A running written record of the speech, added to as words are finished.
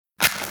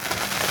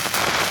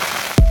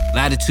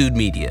Latitude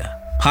Media,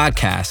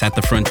 podcast at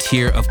the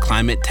frontier of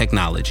climate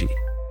technology.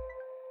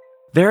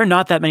 There are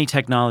not that many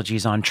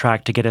technologies on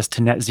track to get us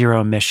to net zero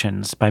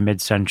emissions by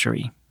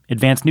mid-century.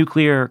 Advanced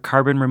nuclear,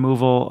 carbon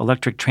removal,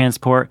 electric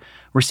transport,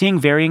 we're seeing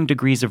varying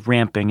degrees of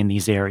ramping in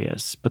these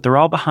areas, but they're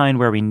all behind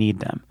where we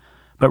need them.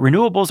 But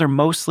renewables are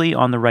mostly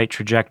on the right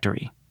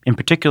trajectory, in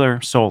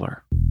particular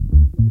solar.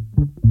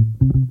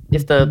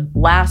 If the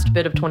last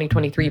bit of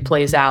 2023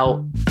 plays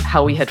out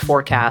how we had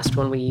forecast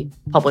when we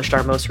published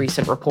our most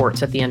recent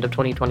reports at the end of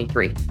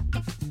 2023,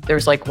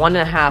 there's like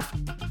 1.5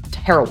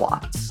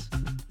 terawatts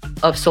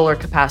of solar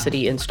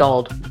capacity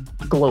installed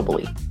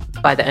globally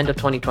by the end of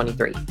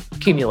 2023,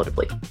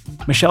 cumulatively.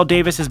 Michelle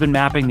Davis has been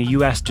mapping the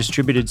U.S.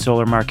 distributed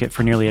solar market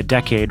for nearly a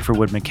decade for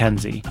Wood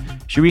Mackenzie.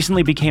 She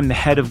recently became the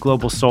head of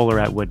global solar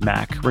at Wood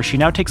Mac, where she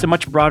now takes a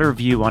much broader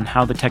view on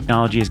how the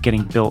technology is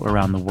getting built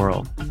around the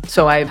world.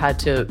 So I've had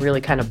to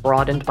really kind of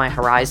broaden my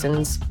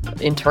horizons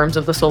in terms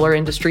of the solar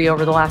industry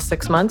over the last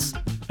 6 months.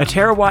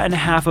 1.5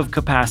 terawatts of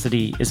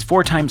capacity is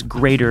 4 times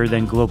greater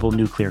than global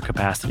nuclear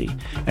capacity.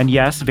 And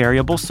yes,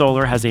 variable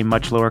solar has a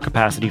much lower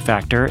capacity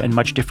factor and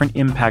much different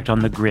impact on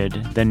the grid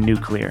than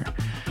nuclear.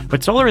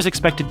 But solar is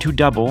expected to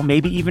double,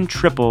 maybe even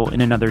triple in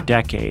another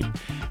decade.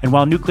 And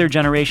while nuclear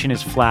generation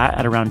is flat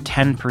at around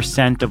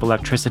 10% of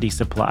electricity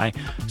supply,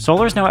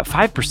 solar is now at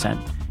 5%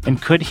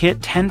 and could hit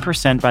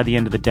 10% by the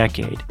end of the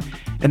decade.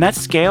 And that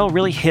scale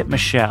really hit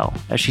Michelle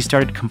as she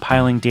started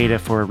compiling data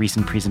for a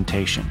recent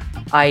presentation.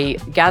 I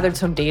gathered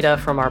some data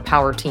from our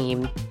power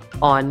team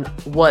on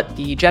what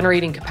the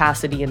generating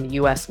capacity in the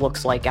US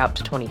looks like out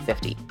to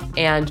 2050.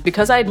 And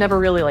because I had never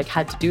really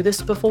had to do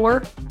this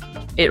before,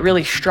 it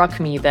really struck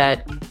me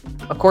that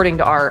according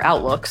to our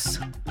outlooks,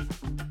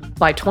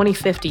 by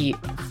 2050,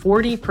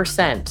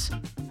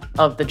 40%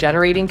 of the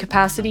generating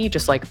capacity,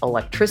 just like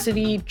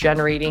electricity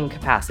generating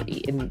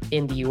capacity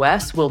in the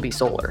US, will be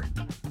solar.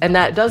 And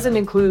that doesn't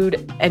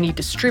include any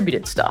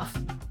distributed stuff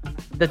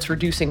that's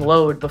reducing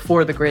load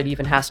before the grid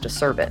even has to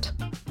serve it.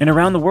 And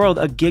around the world,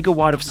 1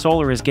 gigawatt of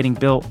solar is getting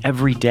built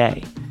every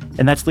day.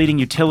 And that's leading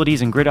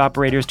utilities and grid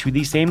operators to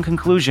the same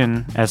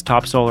conclusion as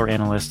top solar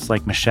analysts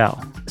like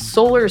Michelle.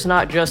 Solar is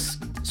not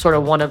just sort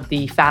of one of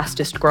the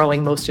fastest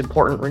growing, most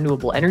important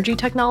renewable energy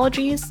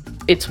technologies.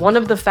 It's one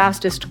of the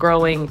fastest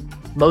growing,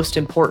 most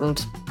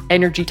important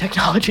energy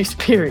technologies,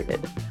 period.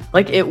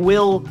 It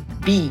will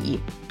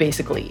be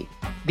basically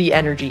the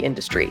energy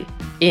industry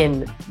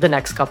in the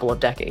next couple of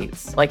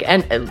decades.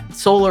 And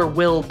solar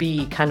will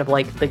be kind of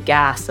like the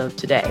gas of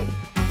today.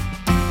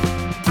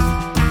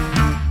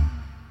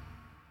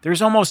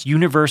 There's almost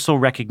universal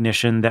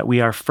recognition that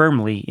we are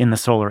firmly in the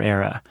solar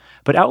era,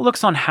 but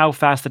outlooks on how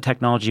fast the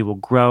technology will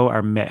grow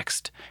are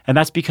mixed. And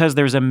that's because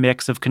there's a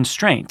mix of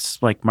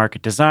constraints, like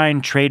market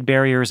design, trade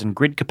barriers, and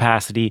grid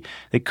capacity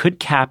that could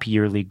cap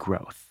yearly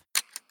growth.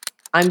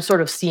 I'm sort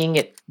of seeing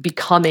it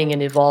becoming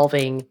and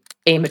evolving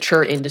a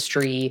mature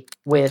industry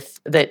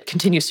that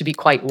continues to be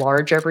quite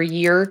large every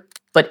year,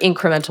 but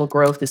incremental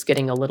growth is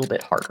getting a little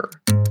bit harder.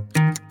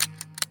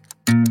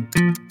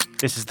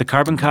 This is The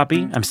Carbon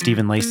Copy. I'm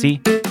Stephen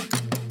Lacey.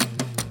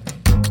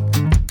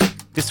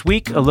 This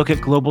week, a look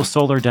at global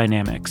solar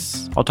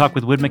dynamics. I'll talk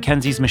with Wood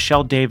Mackenzie's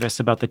Michelle Davis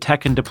about the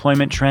tech and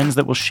deployment trends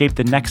that will shape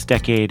the next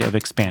decade of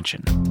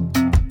expansion.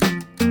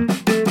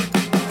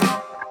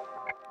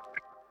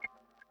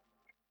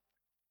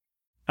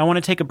 I want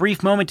to take a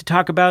brief moment to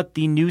talk about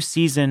the new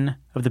season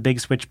of the Big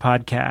Switch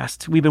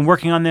podcast. We've been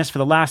working on this for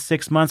the last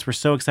 6 months. We're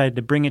so excited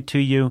to bring it to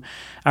you.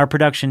 Our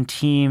production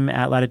team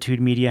at Latitude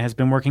Media has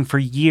been working for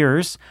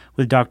years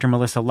with Dr.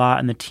 Melissa Lott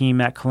and the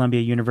team at Columbia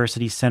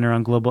University Center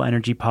on Global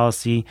Energy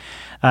Policy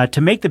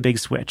to make the Big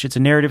Switch. It's a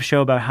narrative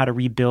show about how to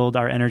rebuild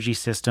our energy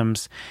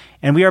systems.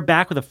 And we are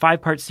back with a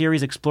 5-part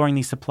series exploring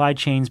the supply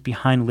chains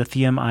behind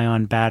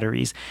lithium-ion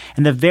batteries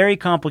and the very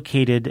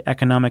complicated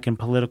economic and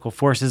political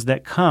forces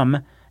that come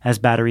as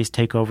batteries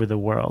take over the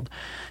world.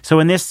 So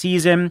in this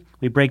season,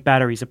 we break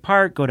batteries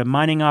apart, go to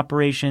mining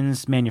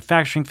operations,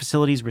 manufacturing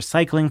facilities,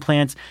 recycling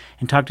plants,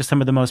 and talk to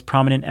some of the most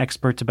prominent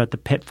experts about the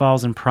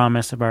pitfalls and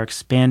promise of our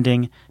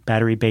expanding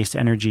battery-based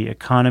energy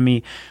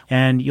economy.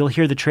 And you'll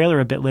hear the trailer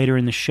a bit later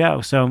in the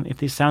show. So if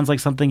this sounds like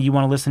something you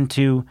want to listen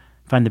to,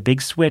 find the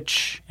Big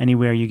Switch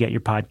anywhere you get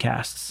your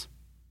podcasts.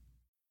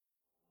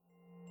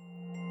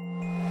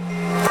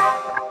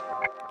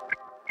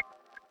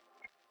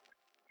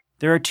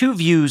 There are 2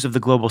 views of the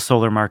global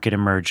solar market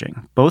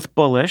emerging, both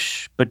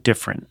bullish but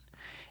different.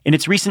 In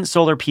its recent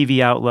solar PV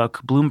outlook,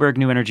 Bloomberg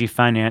New Energy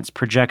Finance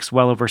projects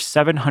well over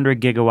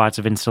 700 gigawatts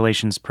of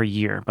installations per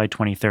year by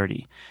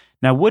 2030.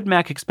 Now, Wood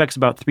Mac expects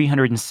about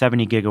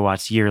 370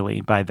 gigawatts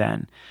yearly by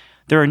then.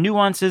 There are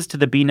nuances to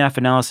the BNEF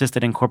analysis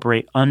that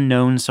incorporate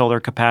unknown solar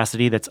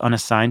capacity that's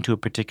unassigned to a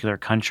particular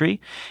country,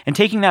 and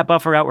taking that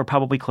buffer out, we're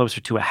probably closer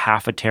to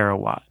 0.5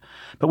 terawatt.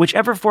 But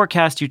whichever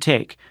forecast you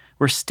take,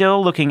 we're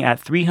still looking at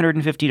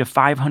 350 to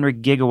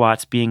 500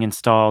 gigawatts being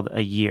installed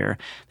a year.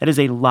 That is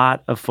a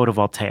lot of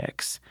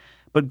photovoltaics.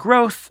 But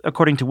growth,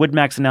 according to Wood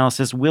Mac's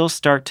analysis, will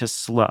start to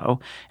slow.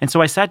 And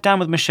so I sat down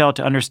with Michelle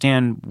to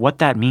understand what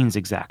that means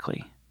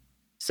exactly.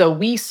 So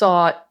we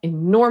saw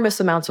enormous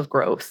amounts of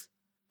growth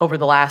over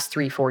the last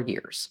 3-4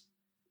 years.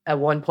 At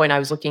one point I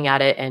was looking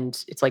at it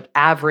and it's like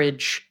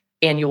average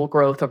annual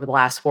growth over the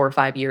last 4 or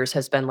 5 years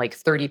has been like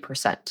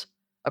 30%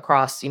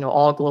 across,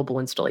 all global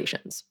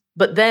installations.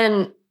 But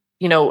then,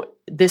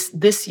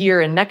 this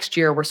year and next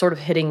year, we're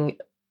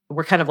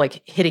kind of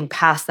like hitting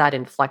past that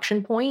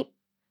inflection point,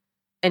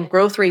 and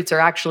growth rates are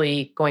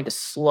actually going to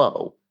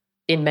slow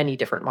in many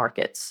different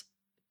markets,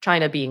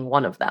 China being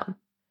one of them.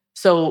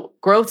 So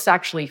growth's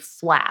actually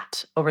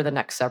flat over the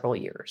next several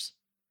years.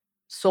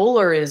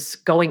 Solar is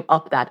going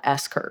up that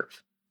S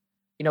curve.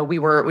 We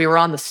were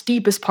on the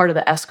steepest part of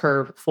the S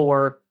curve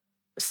for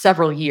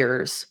several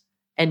years,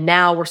 and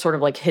now we're sort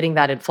of like hitting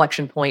that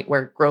inflection point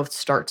where growth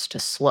starts to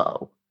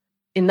slow.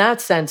 In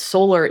that sense,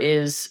 solar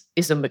is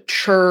a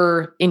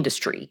mature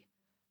industry,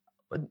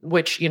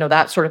 which,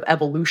 that sort of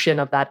evolution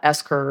of that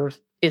S curve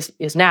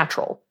is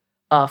natural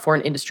for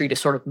an industry to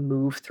sort of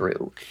move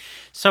through.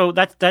 So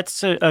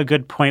that's a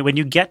good point. When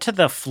you get to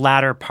the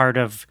flatter part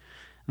of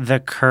the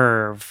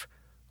curve,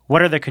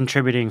 what are the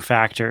contributing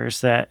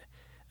factors that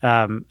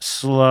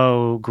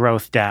slow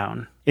growth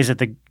down? Is it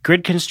the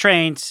grid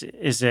constraints?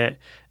 Is it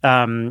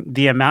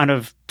the amount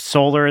of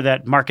solar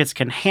that markets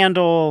can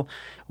handle?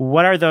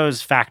 What are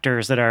those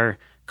factors that are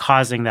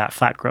causing that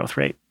flat growth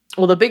rate?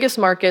 Well, the biggest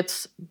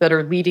markets that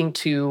are leading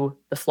to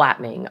the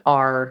flattening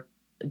are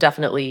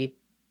definitely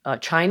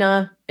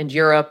China and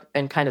Europe,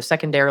 and kind of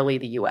secondarily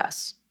the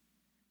US.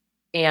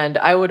 And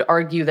I would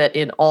argue that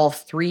in all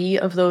three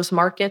of those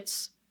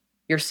markets,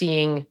 you're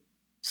seeing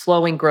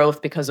slowing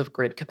growth because of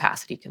grid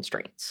capacity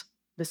constraints.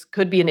 This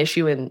could be an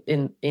issue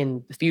in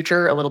the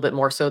future, a little bit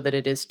more so than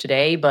it is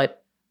today,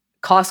 but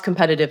cost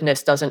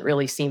competitiveness doesn't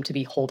really seem to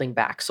be holding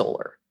back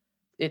solar.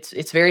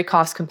 It's very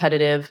cost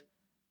competitive.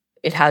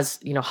 It has,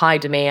 high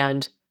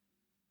demand.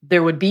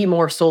 There would be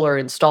more solar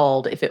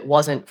installed if it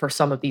wasn't for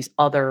some of these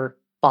other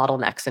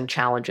bottlenecks and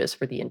challenges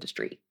for the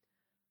industry.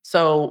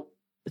 So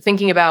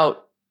thinking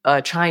about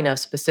China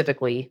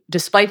specifically,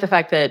 despite the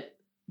fact that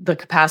the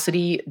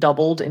capacity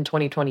doubled in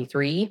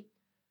 2023,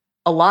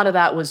 a lot of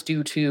that was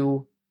due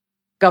to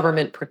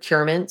government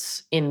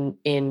procurements in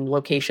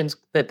locations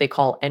that they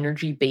call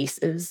energy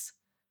bases.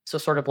 So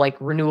sort of like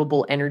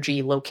renewable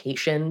energy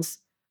locations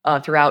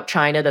throughout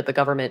China that the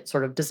government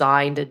sort of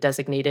designed and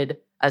designated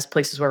as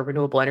places where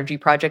renewable energy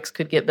projects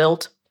could get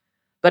built.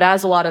 But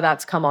as a lot of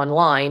that's come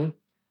online,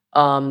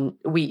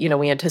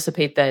 we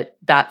anticipate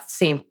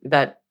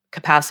that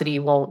capacity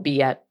won't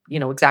be at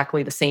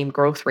exactly the same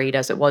growth rate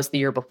as it was the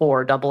year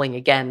before, doubling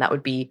again. That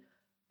would be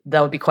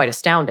quite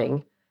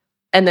astounding.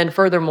 And then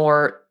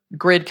furthermore,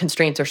 grid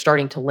constraints are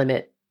starting to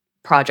limit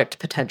project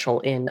potential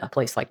in a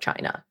place like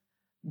China.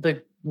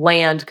 The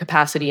land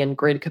capacity and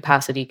grid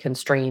capacity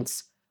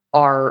constraints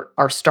are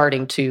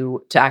starting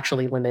to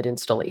actually limit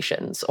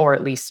installations, or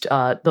at least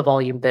the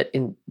volume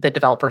that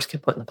developers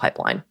can put in the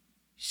pipeline.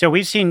 So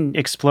we've seen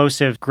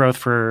explosive growth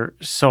for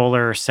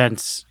solar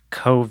since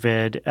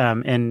COVID.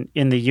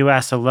 In the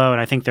U.S. alone,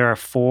 I think there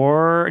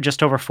are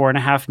just over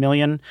 4.5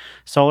 million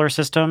solar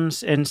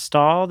systems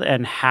installed,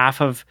 and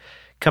half of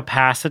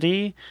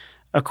capacity,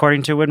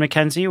 according to Wood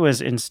Mackenzie,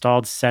 was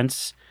installed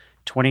since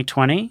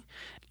 2020.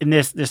 In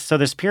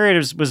this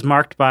period was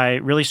marked by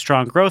really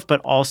strong growth, but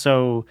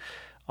also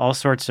all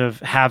sorts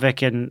of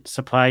havoc in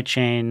supply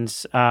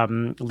chains,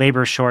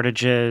 labor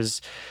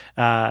shortages,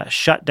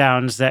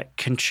 shutdowns that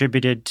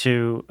contributed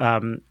to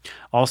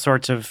all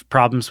sorts of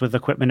problems with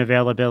equipment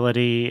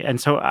availability. And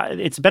so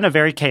it's been a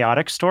very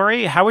chaotic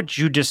story. How would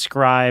you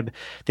describe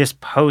this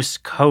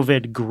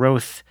post-COVID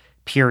growth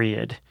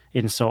period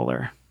in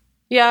solar?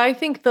 Yeah, I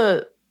think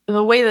the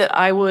way that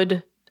I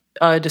would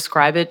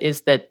describe it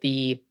is that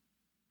the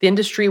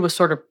industry was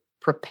sort of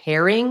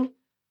preparing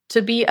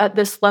to be at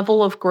this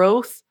level of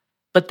growth.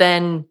 But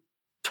then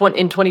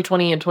in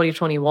 2020 and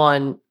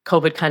 2021,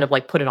 COVID kind of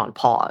like put it on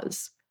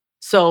pause.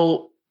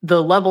 So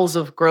the levels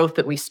of growth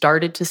that we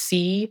started to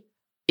see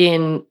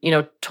in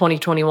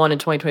 2021 and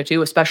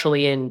 2022,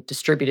 especially in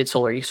distributed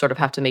solar, you sort of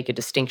have to make a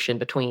distinction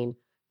between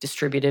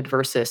distributed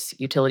versus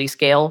utility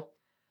scale.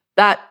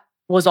 That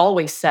was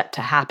always set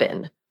to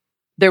happen.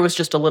 There was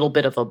just a little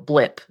bit of a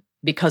blip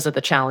because of the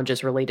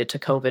challenges related to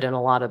COVID and a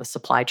lot of the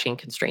supply chain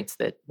constraints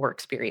that were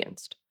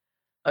experienced.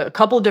 A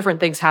couple of different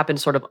things happened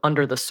sort of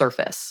under the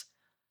surface.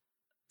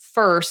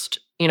 First,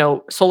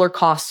 solar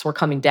costs were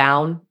coming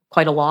down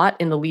quite a lot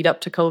in the lead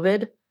up to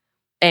COVID,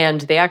 and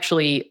they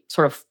actually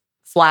sort of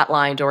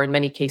flatlined or in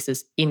many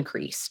cases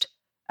increased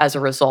as a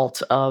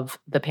result of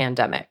the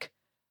pandemic.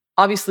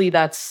 Obviously,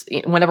 that's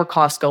whenever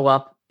costs go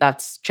up,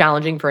 that's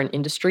challenging for an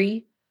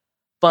industry,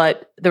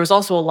 but there was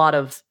also a lot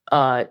of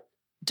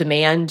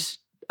demand.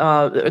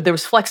 There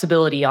was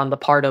flexibility on the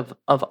part of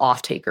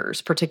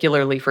off-takers,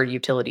 particularly for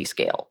utility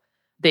scale.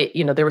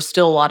 There was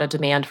still a lot of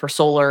demand for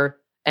solar,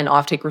 and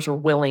off-takers were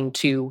willing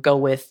to go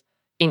with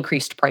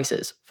increased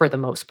prices for the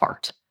most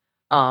part.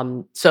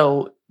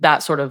 So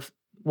that sort of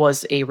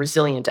was a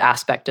resilient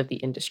aspect of the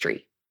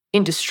industry.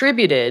 In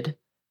distributed,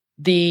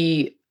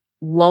 the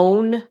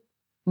loan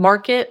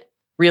market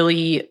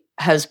really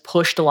has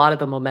pushed a lot of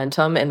the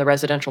momentum in the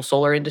residential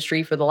solar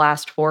industry for the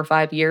last 4 or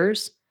 5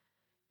 years.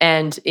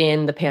 And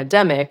in the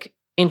pandemic,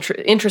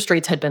 interest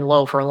rates had been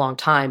low for a long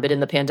time, but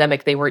in the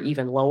pandemic, they were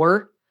even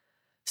lower.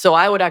 So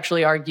I would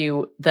actually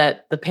argue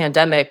that the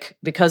pandemic,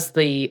 because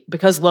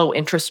low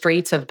interest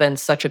rates have been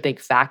such a big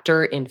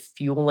factor in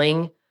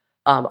fueling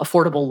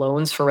affordable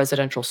loans for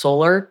residential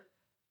solar,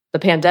 the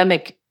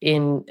pandemic,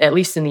 at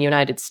least in the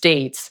United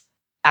States,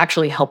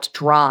 actually helped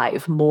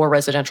drive more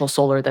residential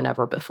solar than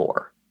ever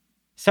before.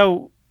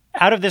 So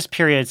out of this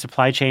period,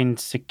 supply chain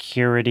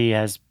security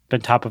has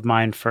been top of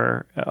mind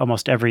for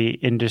almost every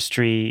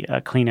industry,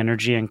 clean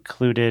energy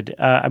included.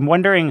 I'm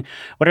wondering,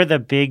 what are the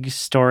big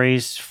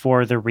stories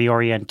for the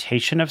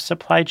reorientation of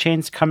supply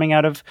chains coming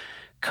out of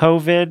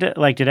COVID?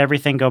 Like, did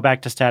everything go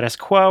back to status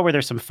quo? Were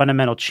there some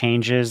fundamental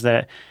changes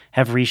that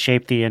have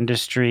reshaped the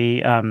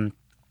industry?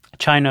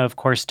 China, of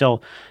course,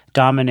 still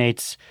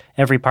dominates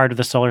every part of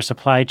the solar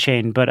supply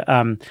chain, but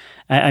I'm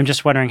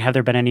just wondering, have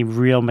there been any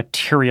real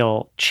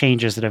material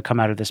changes that have come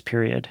out of this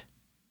period?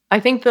 I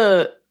think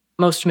the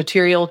most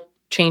material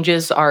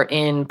changes are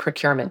in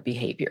procurement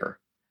behavior.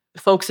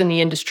 Folks in the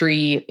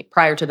industry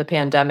prior to the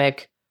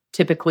pandemic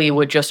typically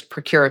would just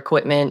procure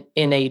equipment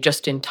in a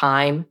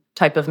just-in-time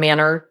type of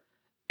manner.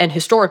 And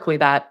historically,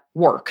 that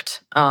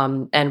worked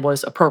and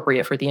was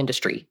appropriate for the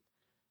industry.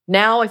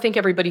 Now, I think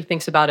everybody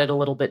thinks about it a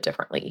little bit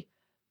differently.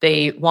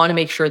 They want to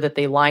make sure that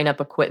they line up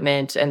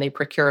equipment and they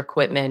procure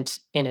equipment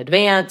in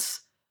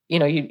advance.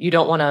 You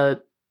don't want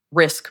to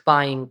risk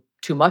buying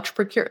too much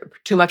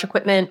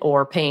equipment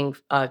or paying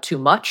too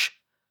much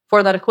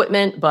for that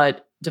equipment,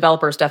 but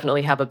developers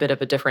definitely have a bit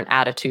of a different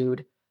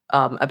attitude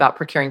about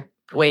procuring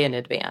way in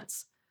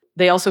advance.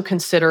 They also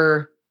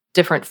consider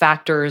different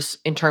factors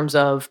in terms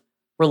of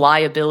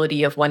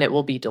reliability of when it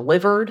will be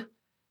delivered.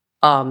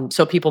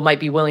 So people might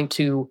be willing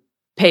to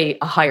pay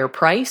a higher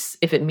price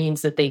if it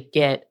means that they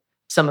get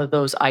some of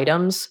those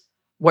items.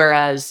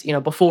 Whereas,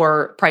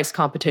 before, price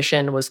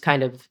competition was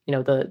kind of,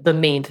 the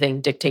main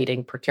thing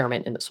dictating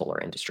procurement in the solar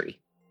industry.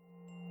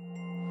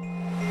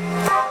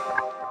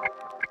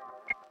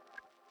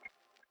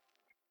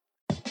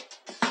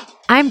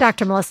 I'm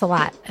Dr. Melissa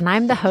Lott, and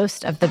I'm the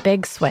host of The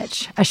Big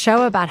Switch, a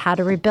show about how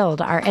to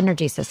rebuild our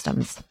energy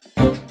systems.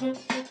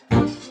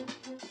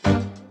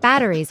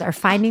 Batteries are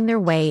finding their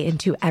way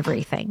into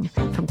everything,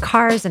 from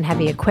cars and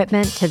heavy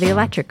equipment to the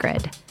electric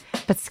grid.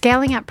 But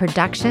scaling up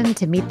production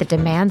to meet the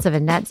demands of a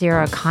net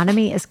zero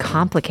economy is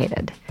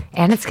complicated,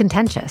 and it's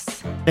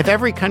contentious. If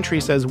every country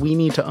says we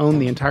need to own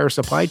the entire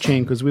supply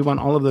chain because we want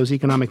all of those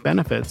economic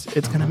benefits,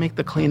 it's going to make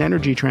the clean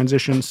energy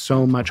transition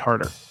so much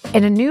harder.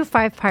 In a new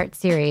 5-part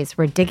series,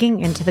 we're digging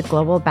into the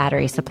global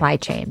battery supply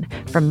chain,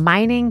 from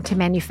mining to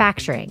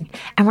manufacturing,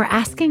 and we're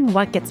asking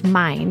what gets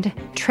mined,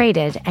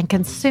 traded, and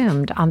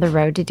consumed on the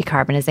road to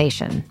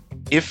decarbonization.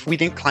 If we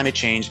think climate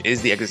change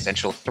is the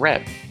existential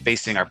threat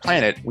facing our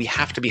planet, we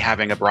have to be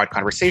having a broad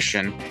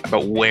conversation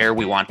about where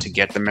we want to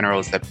get the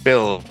minerals that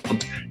build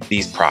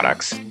these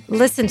products.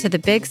 Listen to The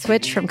Big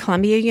Switch from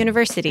Columbia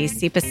University's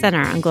SIPA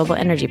Center on Global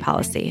Energy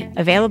Policy,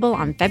 available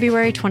on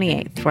February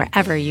 28th,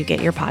 wherever you get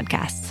your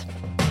podcasts.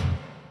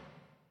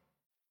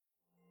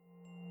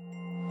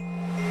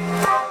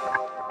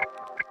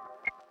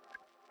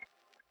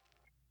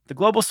 The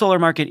global solar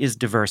market is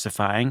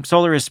diversifying.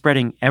 Solar is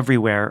spreading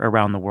everywhere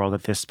around the world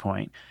at this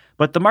point.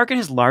 But the market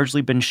has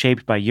largely been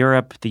shaped by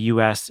Europe, the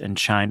US, and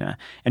China.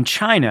 And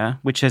China,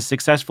 which has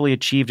successfully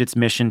achieved its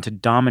mission to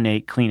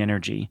dominate clean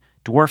energy,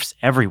 dwarfs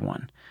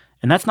everyone.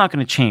 And that's not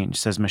going to change,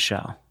 says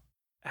Michelle.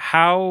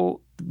 How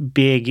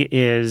big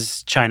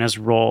is China's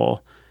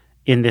role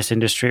in this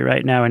industry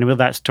right now? And will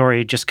that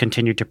story just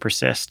continue to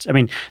persist? I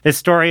mean, the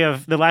story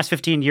of the last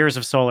 15 years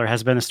of solar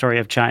has been the story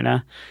of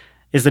China.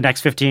 Is the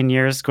next 15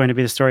 years going to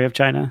be the story of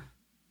China?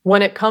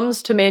 When it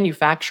comes to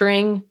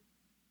manufacturing,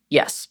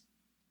 yes.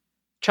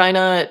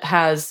 China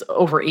has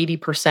over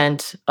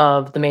 80%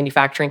 of the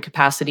manufacturing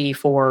capacity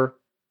for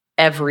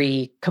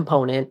every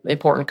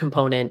important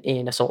component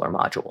in a solar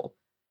module.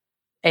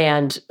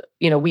 And,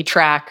 we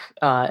track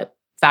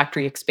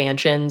factory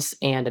expansions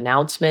and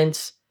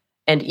announcements.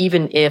 And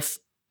even if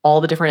all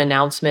the different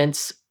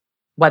announcements,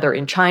 whether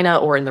in China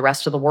or in the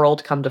rest of the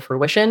world, come to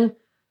fruition,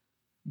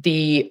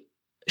 the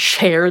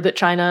share that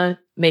China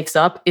makes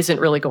up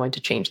isn't really going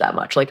to change that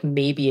much, like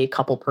maybe a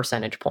couple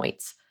percentage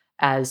points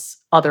as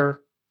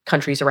other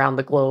countries around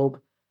the globe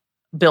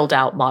build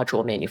out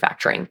module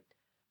manufacturing.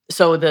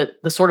 So the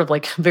sort of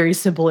like very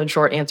simple and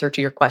short answer to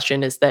your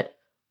question is that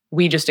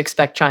we just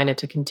expect China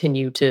to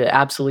continue to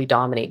absolutely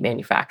dominate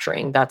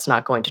manufacturing. That's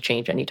not going to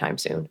change anytime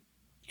soon.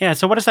 Yeah,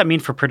 so what does that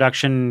mean for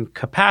production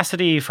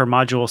capacity, for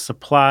module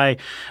supply?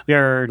 We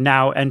are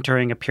now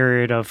entering a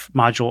period of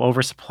module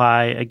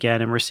oversupply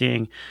again, and we're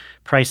seeing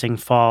pricing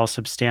fall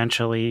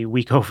substantially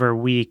week over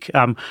week.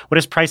 What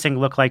does pricing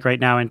look like right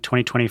now in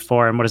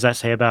 2024, and what does that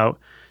say about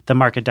the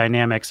market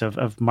dynamics of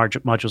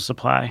module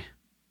supply?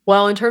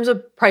 Well, in terms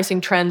of pricing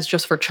trends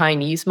just for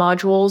Chinese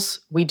modules,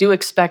 we do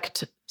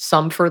expect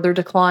some further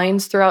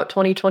declines throughout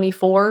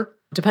 2024,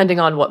 depending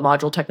on what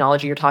module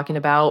technology you're talking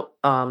about.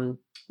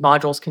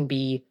 Modules can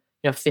be,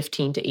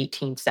 15 to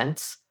 18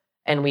 cents.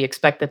 And we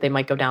expect that they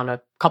might go down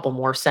a couple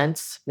more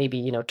cents,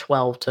 maybe,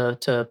 12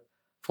 to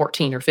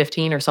 14 or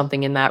 15 or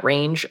something in that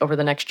range over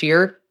the next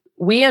year.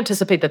 We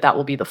anticipate that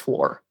will be the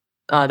floor.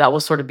 That will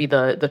sort of be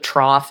the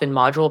trough in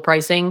module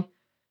pricing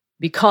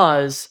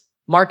because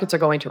markets are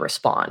going to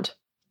respond.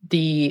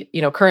 The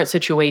current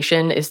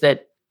situation is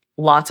that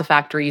lots of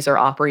factories are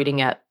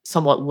operating at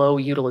somewhat low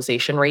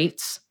utilization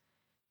rates.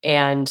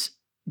 And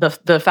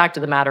the fact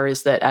of the matter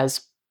is that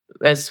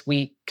as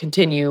we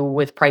continue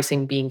with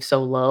pricing being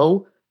so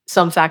low,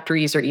 some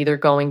factories are either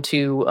going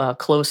to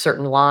close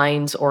certain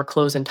lines or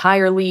close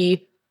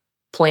entirely.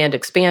 Planned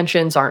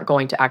expansions aren't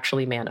going to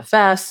actually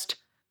manifest.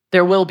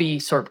 There will be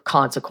sort of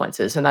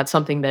consequences, and that's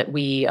something that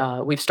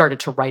we've started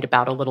to write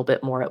about a little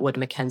bit more at Wood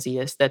Mackenzie,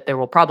 is that there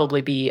will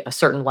probably be a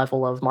certain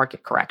level of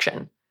market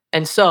correction.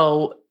 And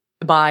so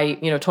by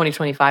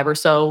 2025 or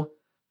so,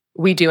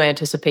 we do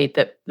anticipate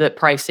that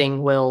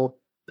pricing will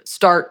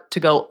start to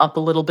go up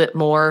a little bit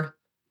more,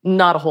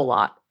 not a whole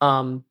lot,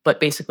 but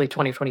basically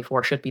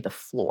 2024 should be the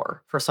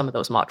floor for some of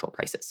those module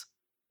prices.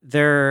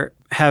 There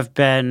have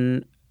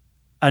been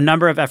a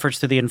number of efforts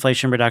through the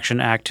Inflation Reduction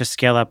Act to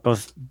scale up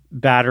both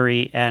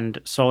battery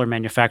and solar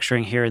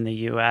manufacturing here in the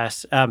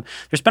U.S.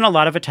 There's been a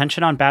lot of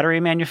attention on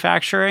battery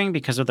manufacturing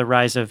because of the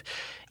rise of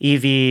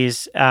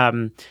EVs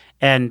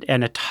and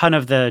a ton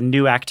of the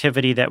new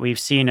activity that we've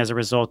seen as a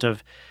result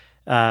of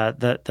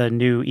the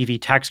new EV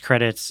tax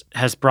credits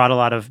has brought a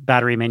lot of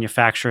battery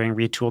manufacturing,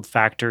 retooled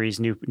factories,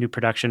 new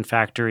production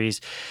factories.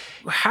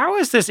 How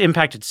has this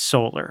impacted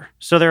solar?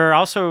 So there are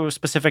also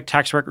specific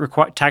tax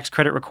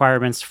credit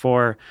requirements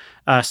for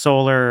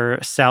solar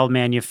cell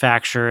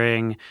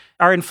manufacturing.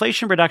 Are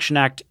Inflation Reduction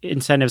Act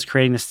incentives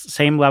creating the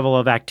same level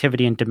of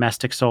activity in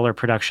domestic solar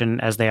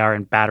production as they are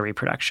in battery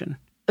production?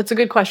 That's a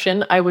good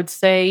question. I would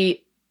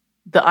say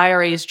the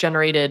IRA has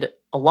generated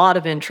a lot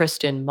of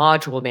interest in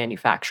module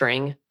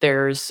manufacturing.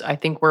 I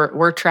think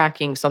we're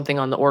tracking something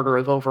on the order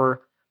of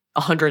over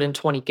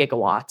 120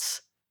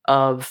 gigawatts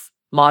of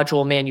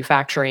module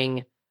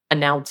manufacturing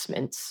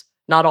announcements.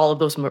 Not all of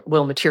those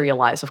will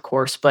materialize, of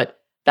course, but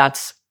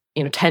that's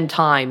 10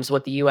 times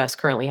what the U.S.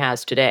 currently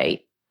has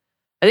today.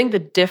 I think the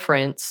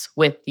difference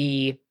with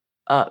the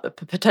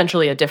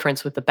potentially a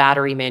difference with the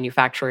battery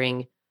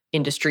manufacturing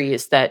industry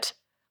is that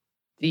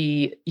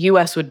the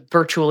U.S. would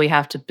virtually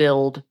have to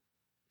build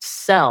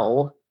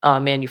cell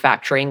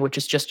manufacturing, which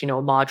is just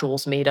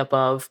modules made up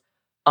of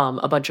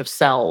a bunch of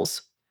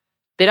cells.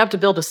 They'd have to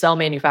build a cell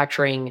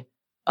manufacturing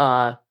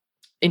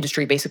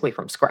industry basically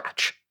from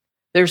scratch.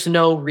 There's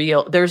no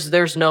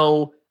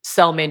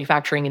cell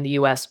manufacturing in the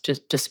U.S.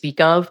 to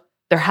speak of.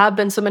 There have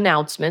been some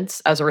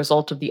announcements as a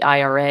result of the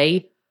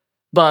IRA,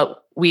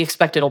 but we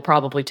expect it'll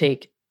probably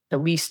take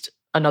at least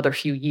another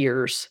few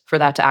years for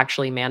that to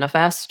actually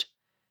manifest.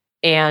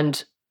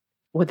 And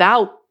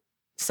without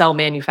cell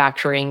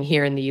manufacturing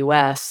here in the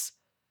U.S.,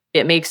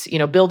 it makes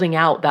building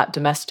out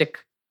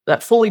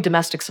that fully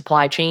domestic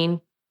supply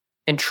chain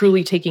and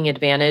truly taking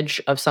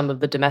advantage of some of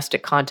the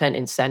domestic content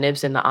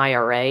incentives in the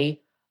IRA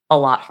a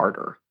lot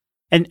harder.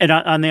 And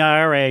on the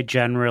IRA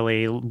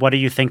generally, what do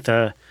you think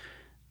the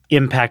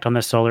impact on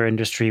the solar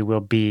industry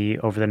will be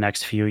over the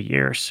next few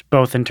years,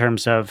 both in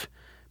terms of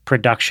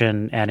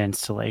production and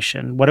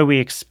installation? What do we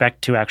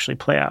expect to actually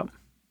play out?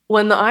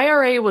 When the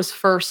IRA was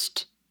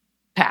first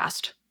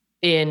passed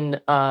in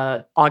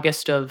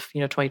August of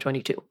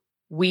 2022,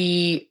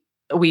 we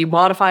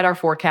modified our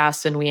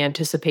forecasts and we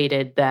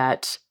anticipated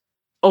that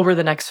over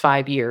the next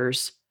 5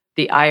 years,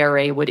 the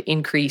IRA would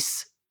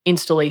increase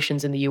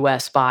installations in the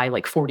U.S. by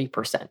like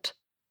 40%.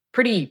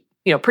 Pretty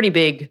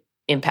big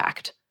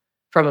impact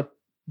from a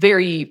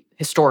very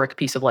historic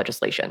piece of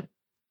legislation.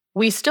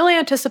 We still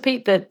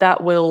anticipate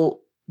that will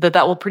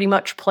pretty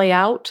much play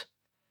out.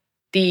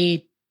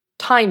 The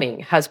timing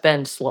has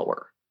been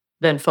slower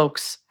than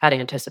folks had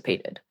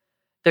anticipated.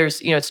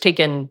 It's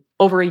taken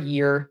over a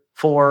year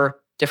for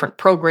different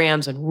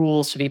programs and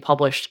rules to be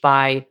published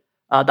by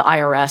the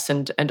IRS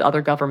and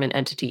other government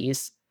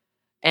entities.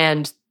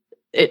 And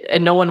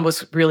no one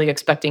was really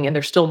expecting, and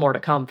there's still more to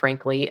come,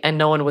 frankly, and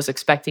no one was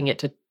expecting it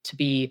to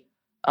be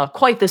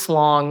quite this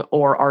long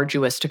or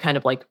arduous to kind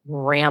of like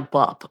ramp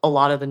up a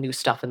lot of the new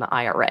stuff in the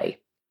IRA.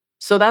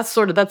 So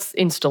that's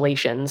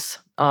installations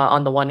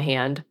on the one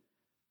hand.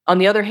 On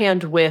the other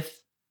hand, with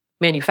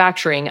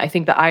manufacturing, I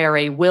think the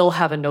IRA will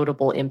have a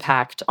notable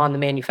impact on the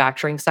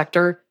manufacturing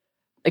sector.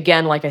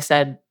 Again, like I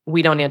said,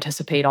 we don't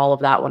anticipate all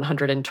of that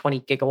 120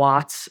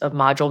 gigawatts of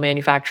module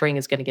manufacturing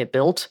is going to get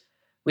built.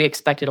 We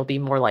expect it'll be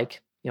more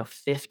like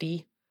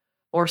 50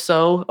 or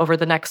so over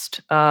the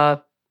next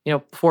 4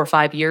 or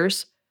 5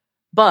 years.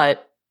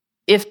 But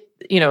if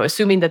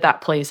assuming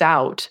that plays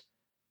out,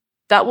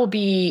 that will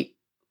be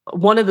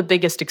one of the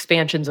biggest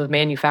expansions of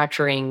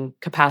manufacturing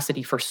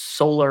capacity for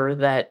solar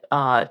that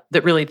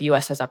really the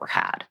U.S. has ever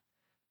had.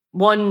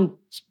 One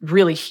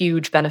really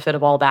huge benefit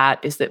of all that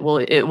is that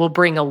it will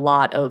bring a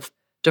lot of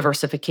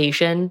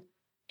diversification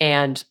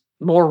and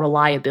more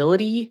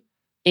reliability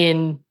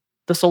in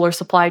the solar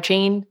supply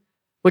chain,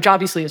 which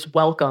obviously is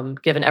welcome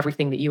given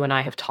everything that you and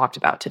I have talked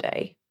about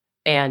today.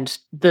 And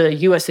the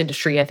US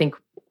industry, I think,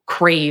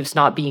 craves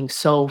not being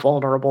so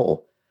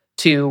vulnerable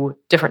to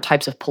different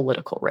types of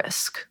political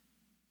risk.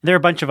 There are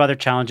a bunch of other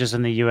challenges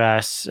in the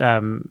U.S.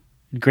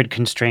 Grid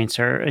constraints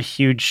are a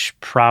huge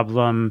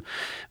problem,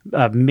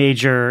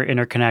 major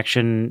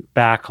interconnection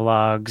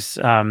backlogs.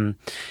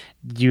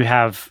 You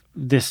have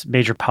this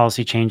major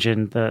policy change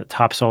in the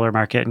top solar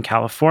market in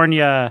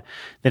California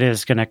that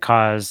is going to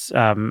cause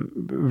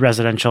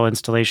residential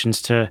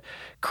installations to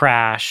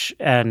crash.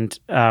 And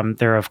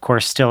there are, of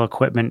course, still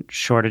equipment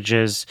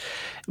shortages.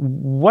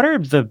 What are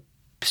the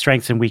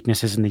strengths and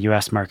weaknesses in the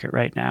U.S. market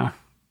right now?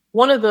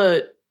 One of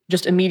the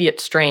just immediate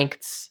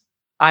strengths,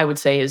 I would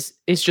say, is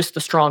just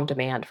the strong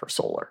demand for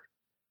solar.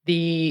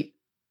 The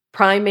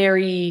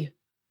primary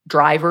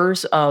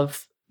drivers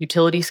of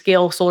utility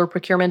scale solar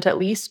procurement, at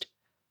least,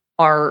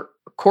 are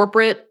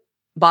corporate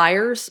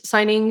buyers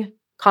signing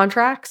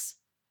contracts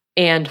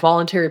and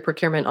voluntary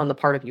procurement on the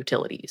part of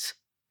utilities.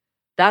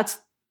 That's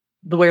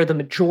where the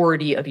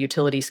majority of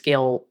utility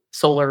scale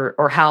solar,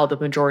 or how the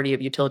majority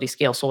of utility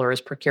scale solar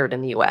is procured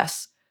in the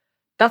US.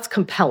 That's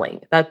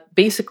compelling. That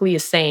basically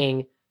is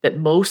saying that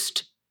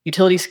most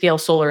utility scale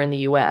solar in the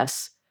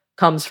US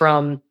comes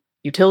from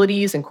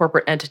utilities and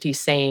corporate entities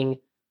saying,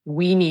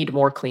 we need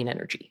more clean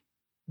energy.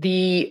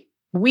 The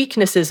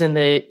weaknesses in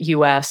the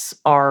US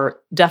are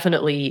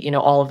definitely,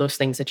 all of those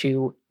things that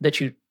you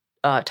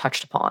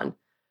touched upon.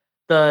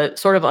 The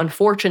sort of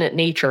unfortunate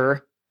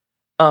nature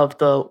of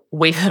the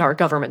way that our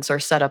governments are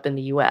set up in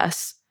the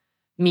US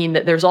mean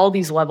that there's all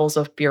these levels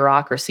of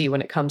bureaucracy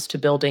when it comes to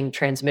building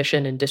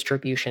transmission and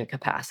distribution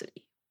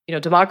capacity.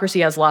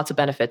 Democracy has lots of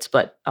benefits,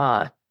 but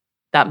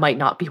that might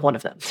not be one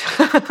of them.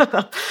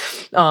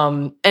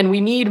 And we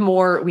need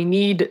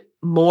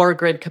more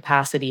grid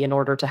capacity in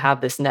order to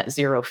have this net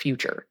zero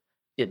future.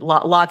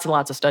 Lots and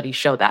lots of studies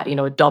show that,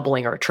 a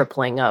doubling or a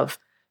tripling of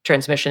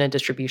transmission and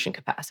distribution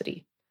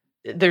capacity.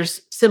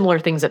 There's similar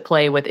things at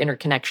play with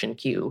interconnection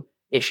queue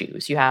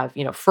issues. You have,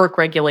 FERC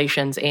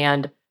regulations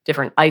and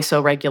different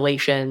ISO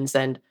regulations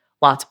and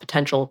lots of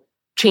potential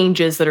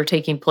changes that are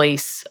taking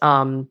place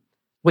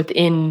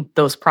within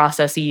those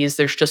processes.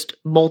 There's just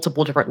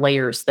multiple different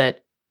layers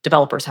that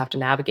developers have to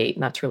navigate,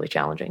 and that's really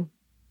challenging.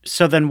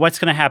 So then what's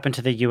going to happen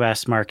to the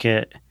U.S.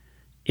 market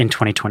in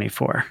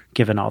 2024,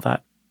 given all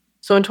that?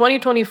 So in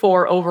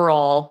 2024,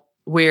 overall,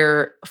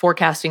 we're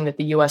forecasting that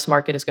the U.S.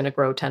 market is going to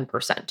grow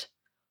 10%.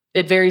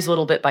 It varies a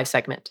little bit by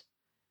segment.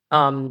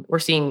 We're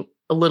seeing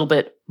a little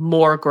bit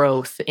more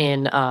growth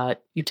in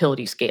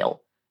utility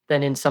scale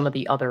than in some of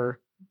the other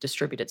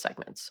distributed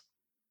segments.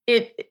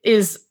 It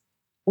is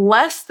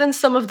less than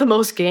some of the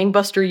most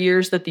gangbuster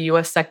years that the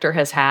U.S. sector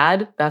has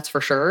had, that's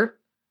for sure.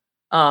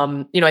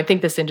 I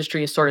think this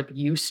industry is sort of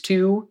used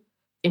to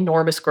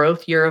enormous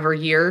growth year over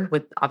year,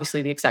 with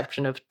obviously the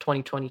exception of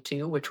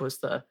 2022, which was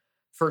the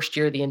first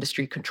year the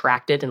industry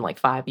contracted in like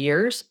 5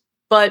 years.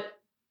 But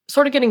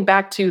sort of getting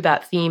back to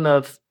that theme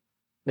of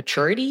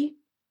maturity,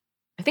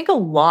 I think a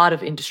lot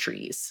of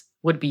industries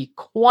would be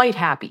quite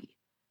happy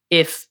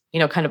if,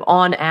 kind of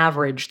on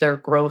average, their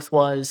growth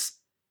was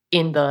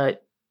in the,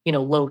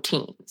 low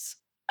teens.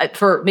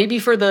 For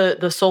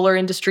the solar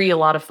industry, a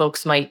lot of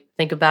folks might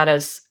think of that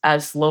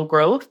as low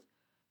growth.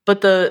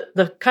 But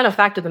the kind of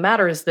fact of the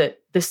matter is that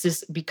this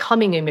is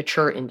becoming a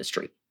mature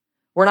industry.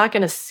 We're not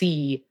going to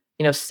see,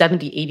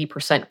 70,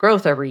 80%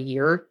 growth every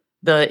year.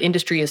 The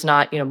industry is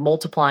not,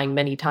 multiplying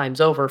many times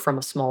over from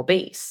a small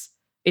base.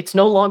 It's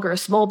no longer a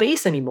small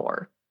base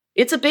anymore.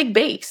 It's a big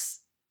base.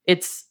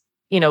 It's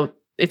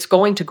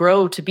going to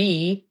grow to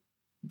be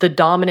the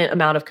dominant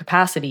amount of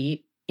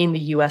capacity in the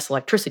US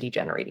electricity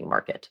generating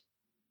market.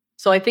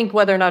 So I think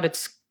whether or not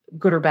it's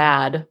good or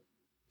bad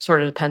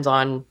sort of depends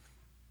on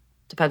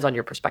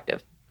your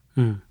perspective.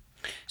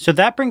 So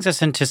that brings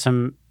us into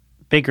some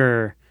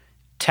bigger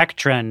tech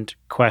trend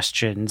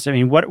questions. I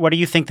mean, what do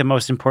you think the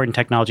most important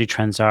technology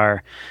trends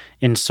are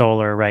in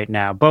solar right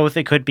now? Both,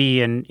 it could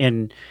be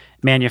in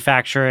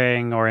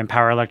manufacturing or in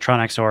power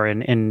electronics or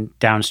in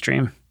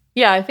downstream.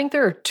 Yeah, I think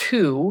there are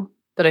two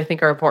that I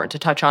think are important to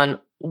touch on.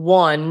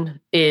 One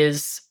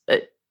is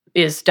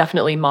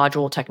definitely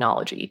module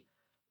technology.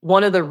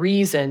 One of the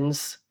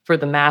reasons for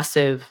the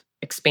massive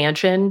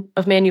expansion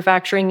of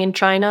manufacturing in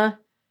China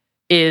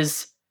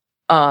is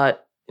not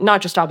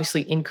just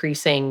obviously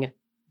increasing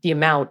the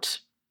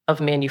amount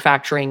of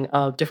manufacturing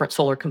of different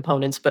solar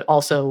components, but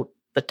also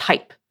the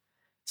type.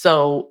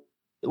 So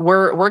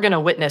we're going to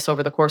witness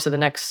over the course of the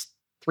next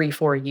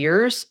 3-4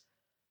 years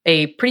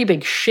a pretty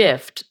big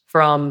shift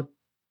from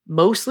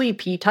mostly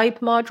P-type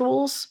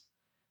modules,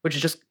 which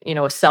is just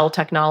a cell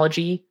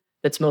technology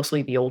that's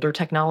mostly the older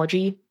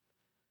technology,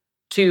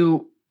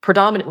 to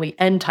predominantly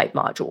N-type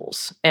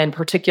modules, and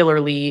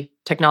particularly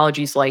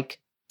technologies like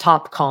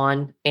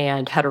TOPCon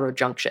and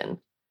heterojunction.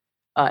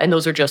 And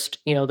those are just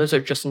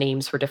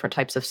names for different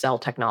types of cell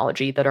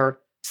technology that are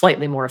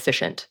slightly more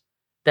efficient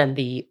than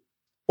the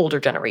older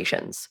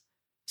generations.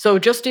 So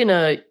just in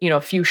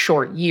a few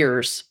short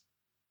years,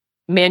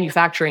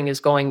 manufacturing of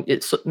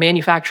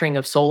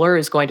solar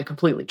is going to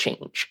completely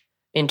change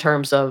in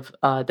terms of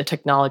the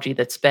technology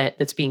that's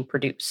being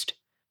produced.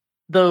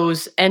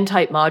 those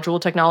N-type module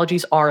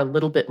technologies are a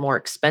little bit more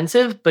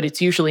expensive, but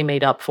it's usually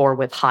made up for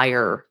with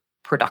higher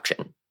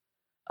production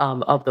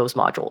of those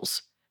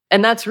modules.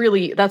 And that's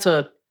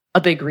a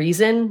big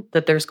reason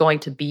that there's going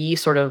to be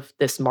sort of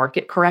this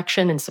market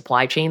correction in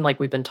supply chain, like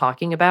we've been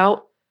talking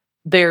about.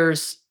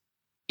 There's,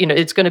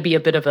 it's going to be a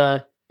bit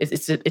of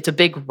it's a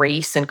big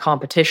race and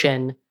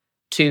competition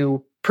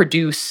to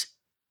produce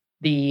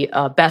the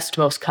best,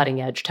 most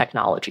cutting edge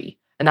technology.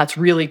 And that's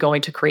really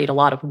going to create a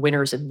lot of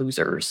winners and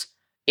losers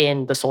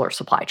in the solar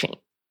supply chain.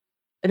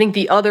 I think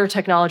the other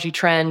technology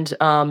trend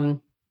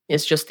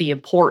is just the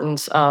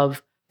importance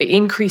of the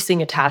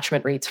increasing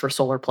attachment rates for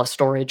solar plus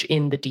storage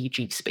in the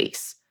DG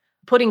space.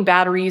 Putting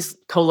batteries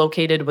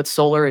co-located with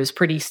solar is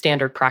pretty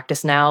standard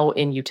practice now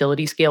in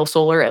utility scale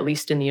solar, at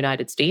least in the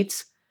United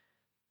States.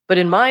 But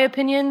in my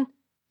opinion,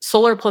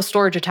 solar plus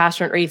storage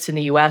attachment rates in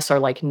the US are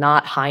like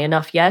not high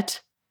enough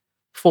yet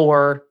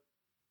for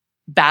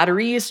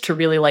batteries to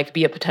really like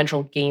be a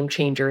potential game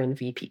changer in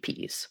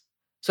VPPs.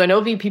 So I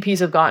know VPPs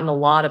have gotten a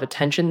lot of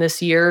attention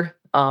this year.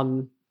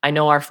 I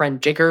know our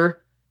friend Jigger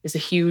is a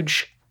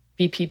huge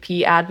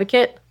VPP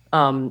advocate.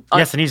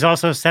 Yes, and he's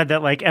also said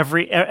that like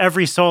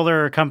every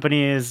solar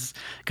company is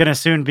going to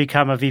soon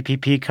become a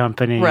VPP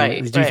company.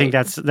 Right. Do you think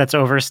that's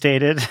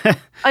overstated?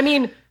 I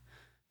mean,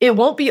 it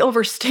won't be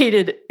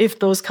overstated if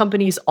those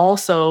companies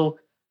also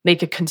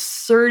make a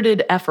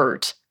concerted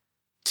effort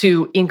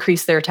to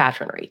increase their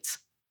attachment rates.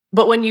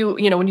 But when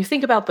you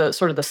think about the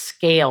sort of the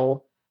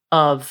scale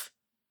of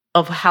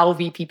how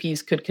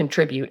VPPs could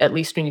contribute, at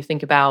least when you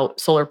think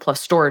about solar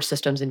plus storage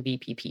systems in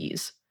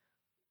VPPs,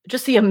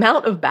 just the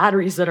amount of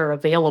batteries that are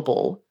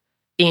available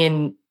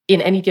in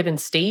any given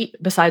state,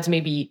 besides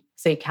maybe,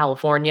 say,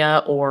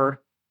 California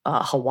or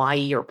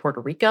Hawaii or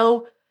Puerto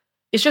Rico,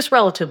 is just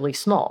relatively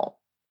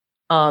small.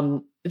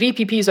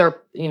 VPPs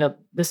are,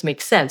 this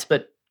makes sense,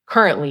 but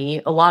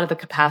currently a lot of the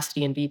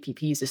capacity in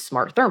VPPs is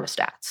smart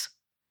thermostats,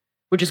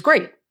 which is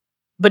great.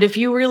 But if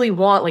you really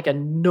want like a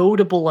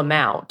notable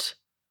amount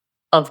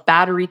of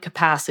battery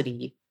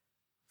capacity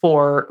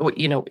for,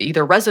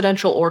 either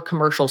residential or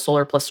commercial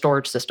solar plus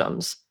storage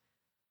systems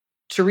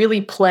to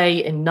really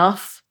play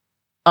enough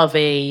of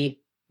a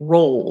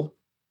role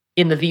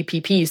in the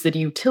VPPs that a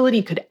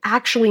utility could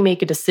actually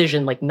make a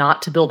decision like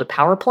not to build a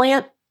power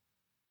plant,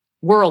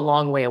 we're a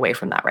long way away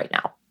from that right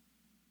now.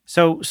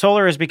 So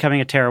solar is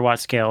becoming a terawatt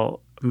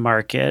scale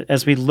market.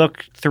 As we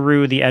look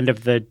through the end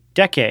of the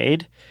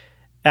decade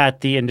at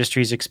the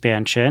industry's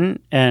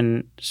expansion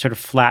and sort of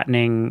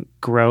flattening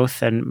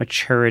growth and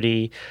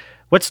maturity,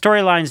 what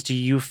storylines do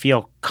you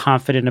feel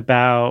confident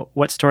about?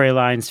 What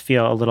storylines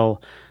feel a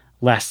little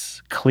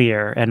less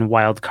clear and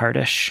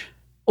wildcardish?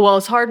 Well,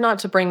 it's hard not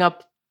to bring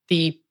up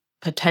the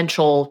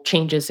potential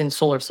changes in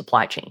solar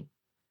supply chain.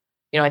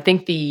 I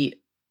think the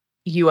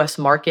US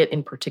market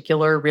in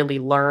particular really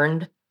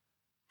learned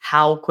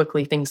how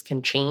quickly things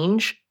can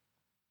change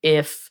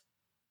if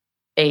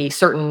a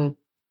certain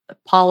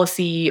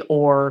policy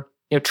or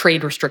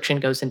trade restriction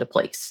goes into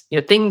place.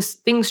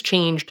 Things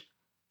changed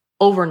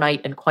overnight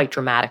and quite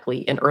dramatically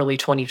in early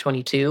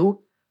 2022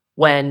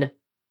 when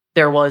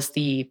there was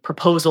the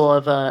proposal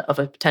of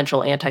a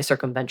potential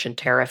anti-circumvention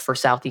tariff for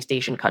Southeast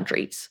Asian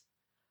countries.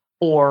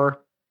 Or,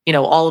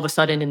 all of a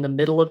sudden in the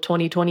middle of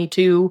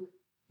 2022,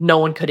 no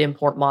one could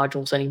import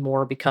modules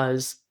anymore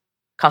because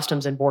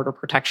Customs and Border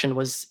Protection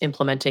was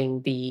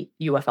implementing the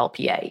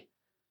UFLPA.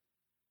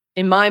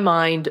 In my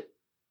mind,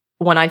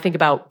 when I think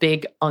about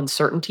big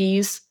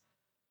uncertainties,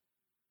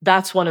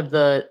 that's one of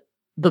the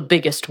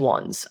biggest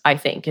ones, I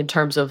think, in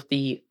terms of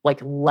the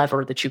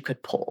lever that you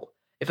could pull.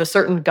 If a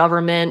certain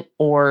government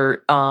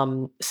or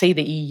say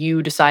the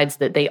EU decides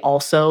that they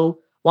also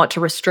want to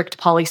restrict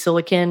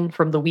polysilicon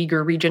from the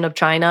Uyghur region of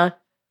China,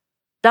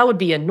 that would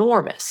be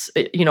enormous.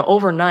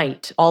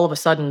 Overnight, all of a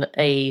sudden,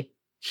 a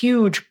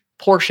huge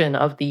portion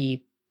of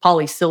the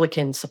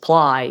polysilicon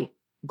supply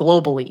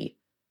globally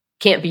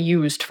can't be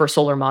used for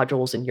solar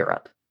modules in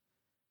Europe.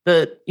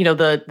 The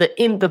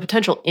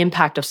potential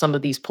impact of some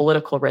of these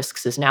political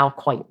risks is now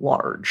quite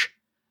large.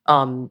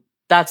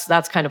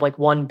 That's kind of like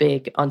one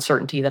big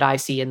uncertainty that I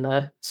see in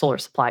the solar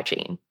supply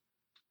chain.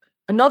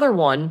 Another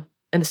one,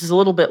 and this is a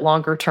little bit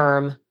longer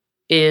term,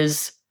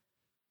 is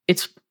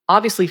it's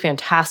obviously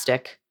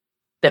fantastic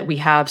that we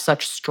have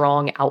such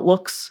strong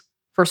outlooks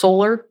for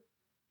solar,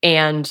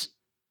 and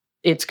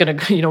it's going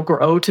to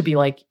grow to be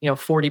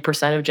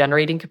 40% of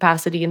generating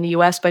capacity in the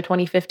US by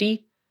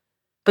 2050.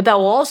 But that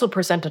will also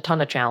present a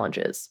ton of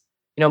challenges.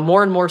 The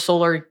more and more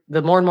solar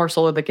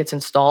that gets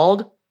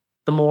installed,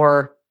 the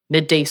more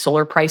midday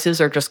solar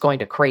prices are just going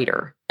to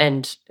crater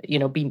and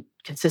be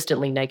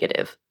consistently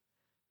negative.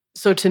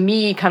 So to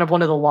me, kind of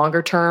one of the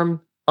longer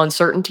term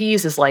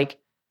uncertainties is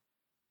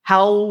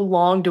how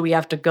long do we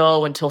have to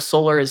go until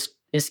solar is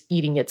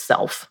eating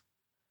itself?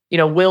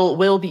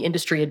 Will the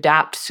industry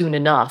adapt soon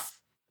enough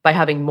by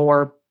having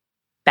more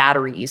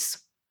batteries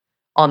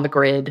on the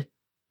grid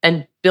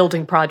and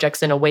building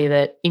projects in a way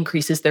that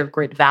increases their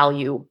grid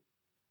value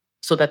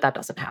so that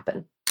doesn't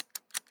happen?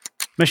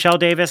 Michelle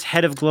Davis,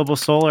 head of Global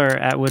Solar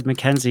at Wood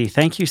Mackenzie.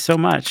 Thank you so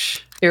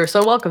much. You're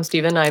so welcome,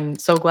 Stephen. I'm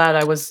so glad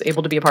I was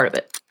able to be a part of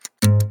it.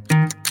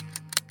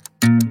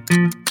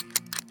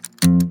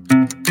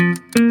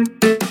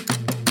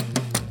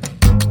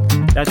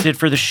 That's it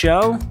for the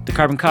show. The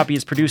Carbon Copy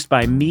is produced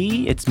by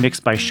me. It's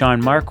mixed by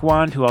Sean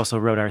Marquand, who also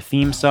wrote our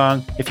theme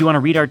song. If you want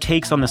to read our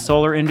takes on the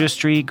solar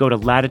industry, go to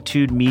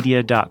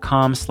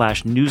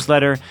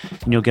latitudemedia.com/newsletter,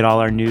 and you'll get all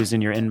our news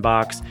in your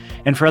inbox.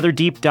 And for other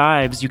deep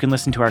dives, you can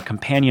listen to our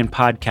companion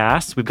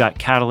podcasts. We've got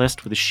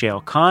Catalyst with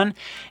Shayle Khan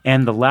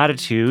and The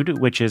Latitude,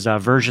 which is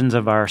versions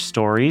of our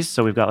stories.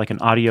 So we've got like an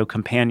audio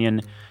companion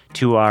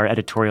to our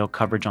editorial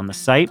coverage on the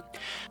site.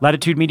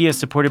 Latitude Media is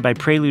supported by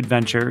Prelude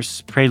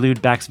Ventures.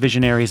 Prelude backs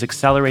visionaries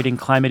accelerating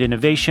climate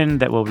innovation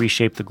that will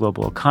reshape the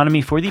global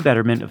economy for the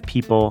betterment of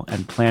people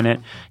and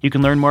planet. You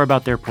can learn more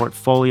about their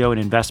portfolio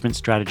and investment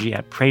strategy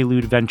at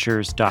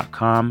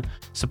preludeventures.com.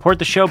 Support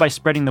the show by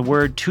spreading the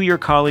word to your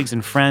colleagues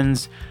and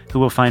friends who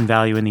will find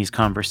value in these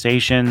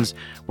conversations.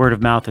 Word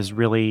of mouth is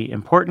really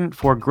important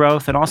for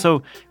growth, and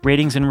also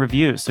ratings and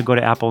reviews. So go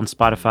to Apple and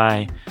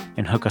Spotify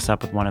and hook us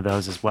up with one of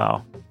those as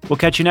well. We'll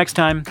catch you next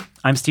time.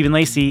 I'm Stephen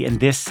Lacey, and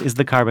this is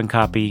The Carbon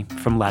Copy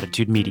from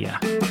Latitude Media.